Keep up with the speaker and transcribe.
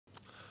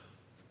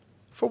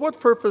For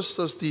what purpose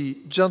does the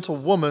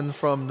gentlewoman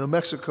from New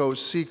Mexico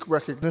seek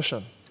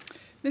recognition?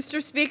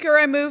 Mr. Speaker,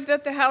 I move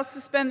that the House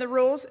suspend the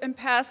rules and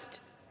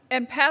pass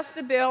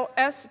the bill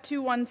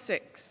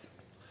S.216.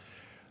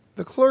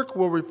 The clerk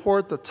will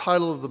report the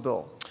title of the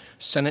bill.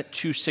 Senate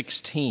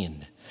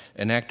 216,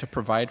 an act to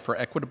provide for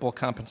equitable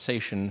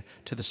compensation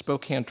to the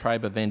Spokane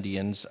Tribe of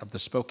Indians of the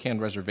Spokane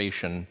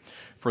Reservation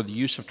for the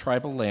use of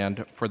tribal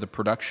land for the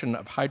production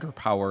of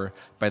hydropower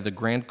by the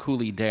Grand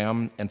Coulee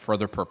Dam and for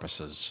other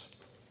purposes.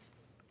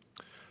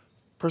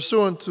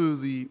 Pursuant to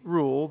the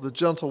rule, the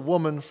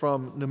gentlewoman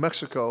from New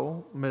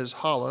Mexico, Ms.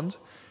 Haaland,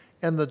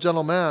 and the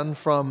gentleman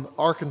from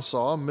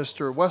Arkansas,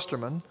 Mr.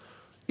 Westerman,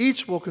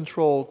 each will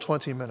control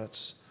 20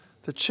 minutes.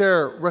 The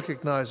chair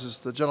recognizes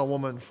the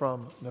gentlewoman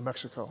from New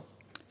Mexico.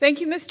 Thank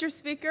you, Mr.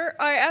 Speaker.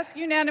 I ask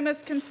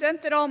unanimous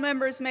consent that all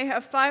members may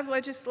have 5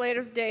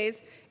 legislative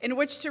days in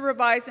which to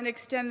revise and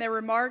extend their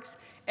remarks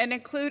and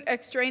include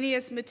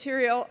extraneous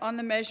material on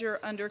the measure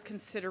under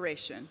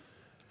consideration.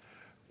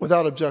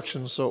 Without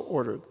objection, so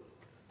ordered.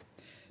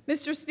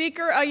 Mr.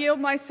 Speaker, I yield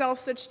myself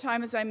such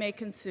time as I may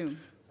consume.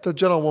 The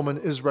gentlewoman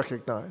is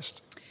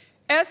recognized.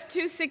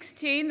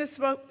 S.216,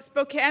 the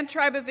Spokane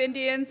Tribe of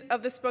Indians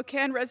of the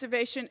Spokane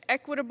Reservation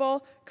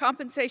Equitable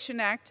Compensation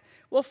Act,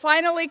 will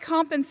finally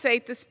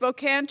compensate the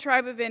Spokane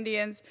Tribe of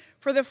Indians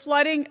for the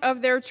flooding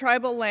of their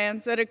tribal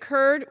lands that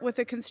occurred with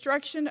the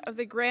construction of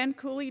the Grand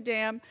Coulee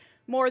Dam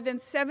more than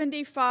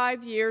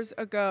 75 years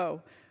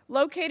ago.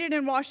 Located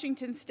in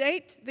Washington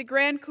State, the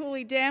Grand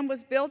Coulee Dam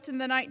was built in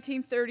the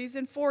 1930s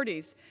and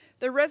 40s.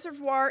 The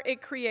reservoir it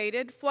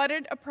created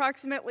flooded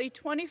approximately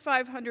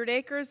 2,500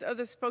 acres of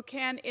the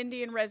Spokane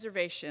Indian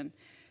Reservation.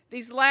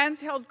 These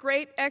lands held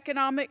great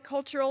economic,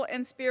 cultural,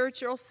 and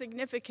spiritual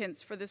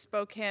significance for the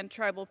Spokane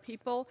tribal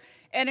people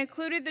and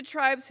included the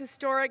tribe's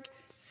historic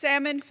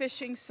salmon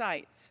fishing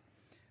sites.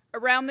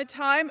 Around the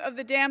time of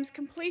the dam's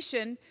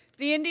completion,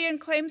 the Indian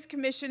Claims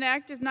Commission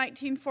Act of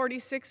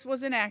 1946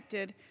 was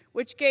enacted,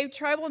 which gave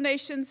tribal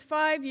nations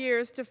 5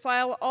 years to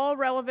file all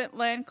relevant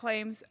land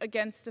claims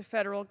against the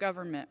federal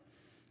government.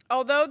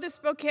 Although the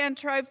Spokane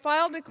Tribe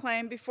filed a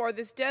claim before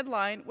this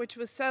deadline, which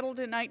was settled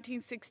in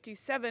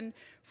 1967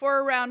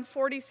 for around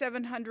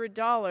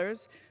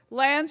 $4,700,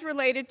 lands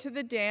related to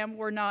the dam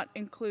were not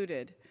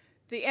included.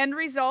 The end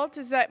result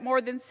is that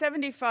more than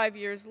 75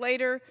 years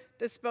later,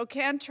 the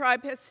Spokane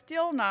Tribe has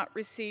still not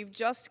received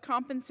just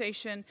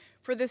compensation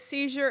for the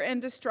seizure and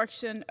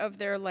destruction of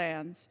their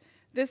lands.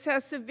 This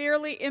has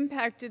severely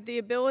impacted the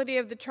ability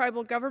of the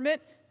tribal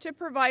government to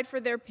provide for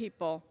their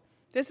people.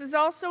 This is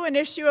also an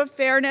issue of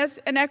fairness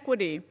and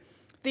equity.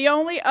 The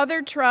only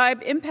other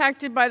tribe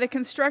impacted by the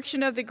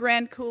construction of the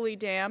Grand Coulee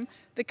Dam,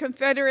 the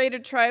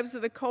Confederated Tribes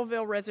of the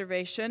Colville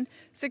Reservation,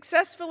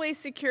 successfully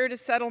secured a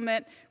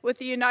settlement with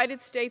the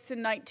United States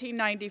in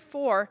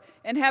 1994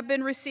 and have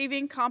been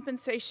receiving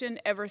compensation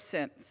ever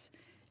since.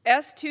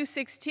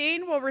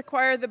 S.216 will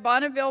require the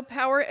Bonneville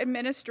Power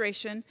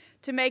Administration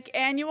to make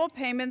annual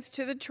payments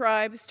to the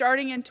tribe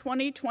starting in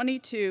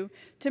 2022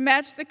 to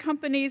match the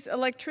company's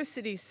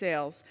electricity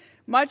sales,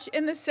 much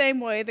in the same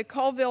way the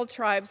Colville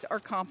tribes are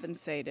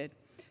compensated.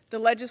 The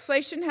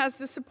legislation has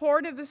the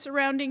support of the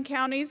surrounding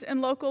counties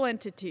and local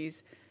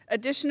entities.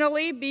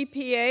 Additionally,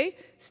 BPA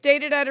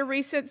stated at a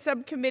recent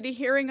subcommittee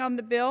hearing on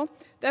the bill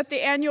that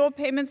the annual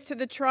payments to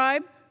the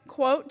tribe,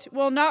 quote,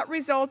 will not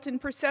result in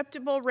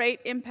perceptible rate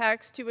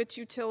impacts to its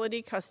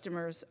utility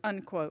customers,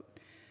 unquote.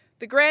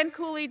 The Grand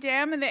Coulee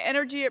Dam and the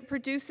energy it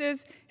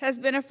produces has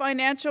been a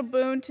financial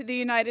boon to the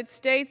United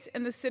States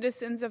and the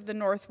citizens of the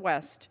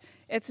Northwest.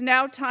 It's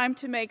now time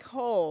to make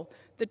whole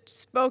the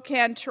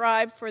Spokane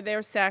Tribe for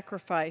their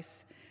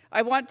sacrifice.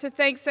 I want to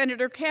thank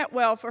Senator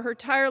Cantwell for her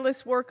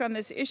tireless work on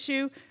this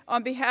issue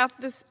on behalf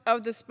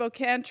of the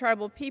Spokane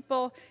tribal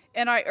people,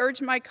 and I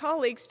urge my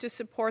colleagues to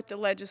support the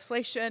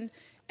legislation.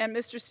 And,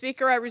 Mr.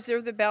 Speaker, I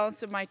reserve the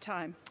balance of my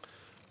time.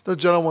 The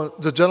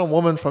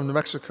gentlewoman from New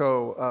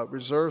Mexico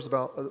reserves.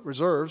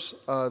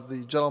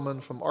 The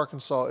gentleman from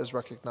Arkansas is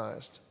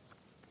recognized.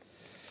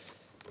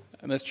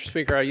 Mr.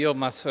 Speaker, I yield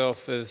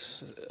myself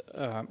as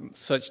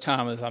such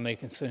time as I may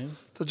consume.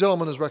 The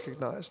gentleman is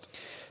recognized.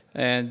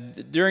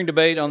 And during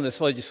debate on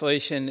this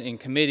legislation in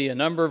committee, a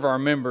number of our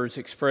members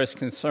expressed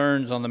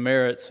concerns on the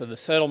merits of the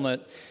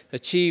settlement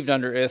achieved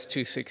under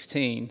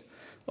S.216.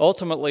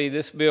 Ultimately,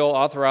 this bill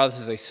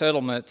authorizes a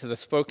settlement to the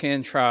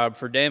Spokane Tribe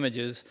for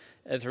damages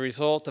as a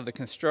result of the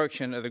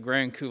construction of the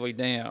Grand Coulee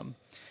Dam.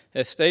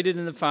 As stated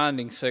in the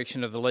findings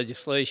section of the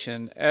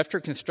legislation, after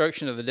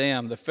construction of the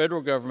dam, the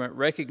federal government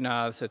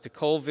recognized that the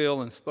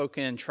Colville and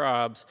Spokane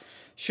tribes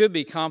should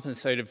be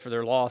compensated for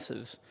their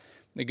losses.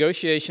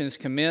 Negotiations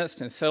commenced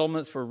and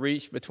settlements were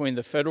reached between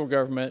the federal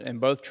government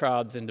and both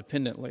tribes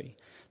independently.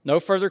 No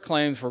further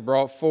claims were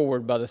brought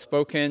forward by the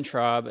Spokane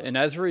Tribe, and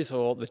as a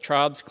result, the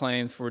tribe's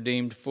claims were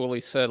deemed fully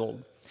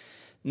settled.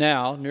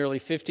 Now, nearly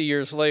 50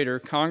 years later,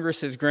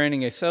 Congress is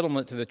granting a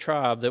settlement to the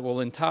tribe that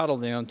will entitle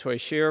them to a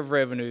share of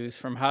revenues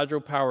from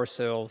hydropower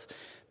sales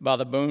by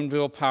the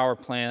Boonville Power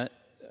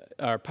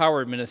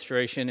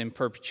Administration in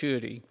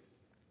perpetuity.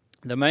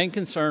 The main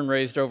concern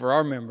raised over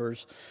our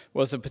members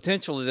was the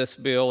potential of this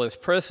bill as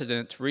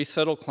precedent to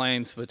resettle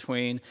claims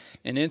between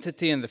an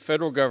entity and the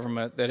federal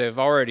government that have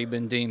already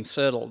been deemed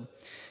settled.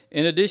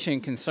 In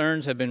addition,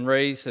 concerns have been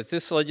raised that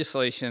this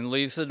legislation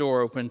leaves the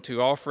door open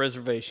to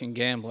off-reservation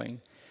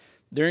gambling.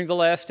 During the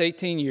last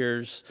 18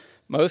 years,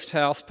 most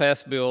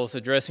House-passed bills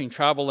addressing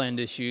tribal land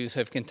issues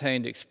have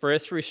contained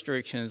express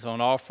restrictions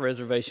on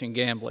off-reservation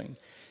gambling.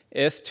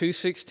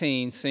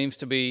 S.216 seems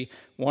to be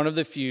one of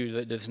the few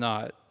that does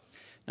not.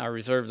 I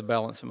reserve the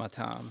balance of my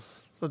time.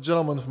 The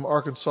gentleman from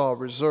Arkansas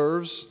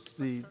reserves.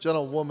 The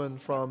gentlewoman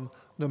from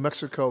New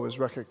Mexico is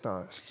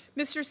recognized.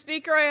 Mr.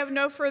 Speaker, I have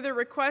no further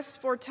requests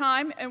for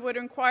time and would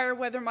inquire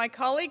whether my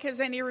colleague has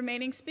any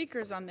remaining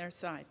speakers on their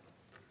side.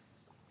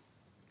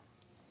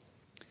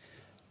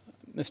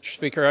 Mr.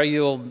 Speaker, I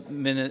yield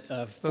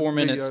 4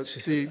 minutes.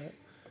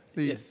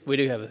 Yes, we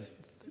do have a...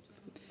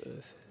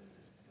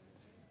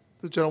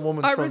 The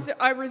gentlewoman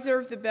I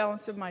reserve the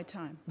balance of my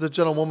time. The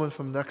gentlewoman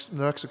from New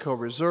Mexico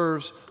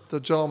reserves.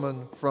 The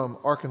gentleman from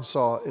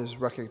Arkansas is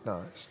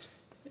recognized.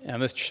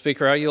 Mr.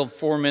 Speaker, I yield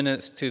 4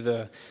 minutes to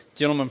the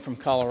gentleman from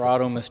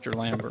Colorado, Mr.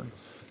 Lambert.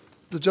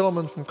 The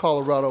gentleman from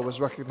Colorado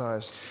is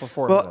recognized for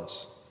 4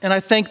 minutes. And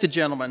I thank the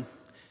gentleman.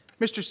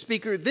 Mr.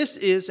 Speaker, this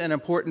is an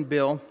important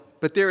bill,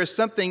 but there is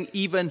something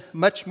even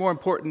much more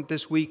important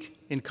this week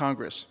in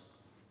Congress.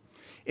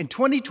 In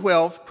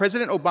 2012,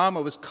 President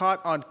Obama was caught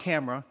on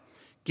camera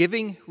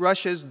giving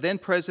Russia's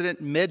then-President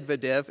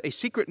Medvedev a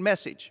secret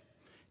message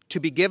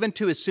to be given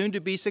to his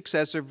soon-to-be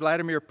successor,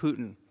 Vladimir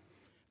Putin.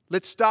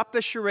 Let's stop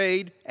the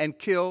charade and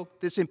kill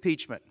this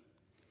impeachment.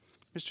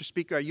 Mr.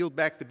 Speaker, I yield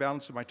back the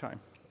balance of my time.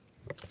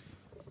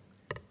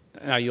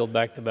 I yield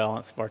back the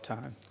balance of our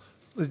time.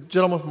 The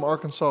gentleman from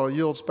Arkansas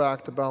yields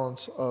back the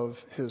balance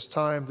of his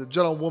time. The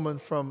gentlewoman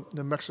from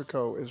New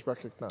Mexico is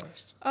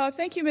recognized.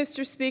 Thank you,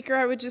 Mr. Speaker.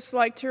 I would just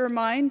like to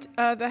remind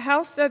the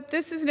House that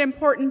this is an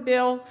important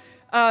bill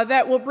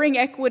that will bring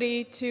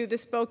equity to the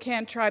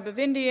Spokane Tribe of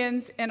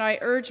Indians, and I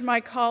urge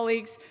my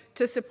colleagues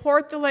to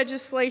support the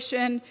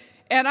legislation,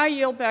 and I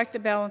yield back the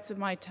balance of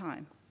my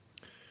time.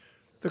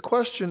 The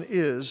question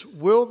is,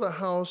 will the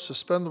House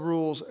suspend the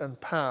rules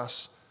and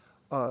pass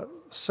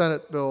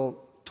Senate Bill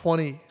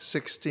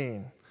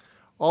 2016?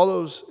 All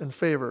those in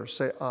favor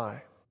say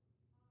aye.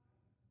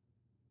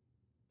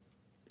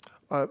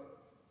 Let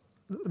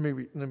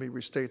me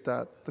restate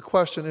that. The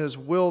question is,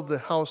 will the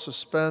House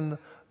suspend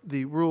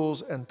the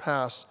rules and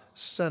pass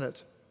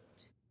Senate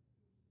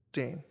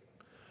 2016?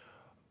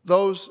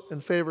 Those in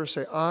favor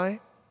say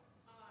aye.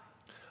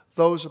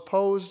 Those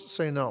opposed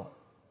say no.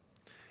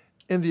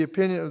 In the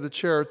opinion of the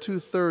chair,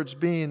 2/3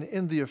 being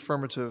in the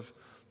affirmative,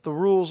 the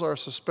rules are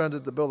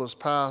suspended, the bill is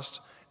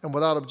passed, and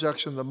without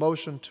objection, the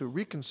motion to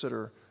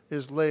reconsider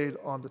is laid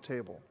on the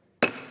table.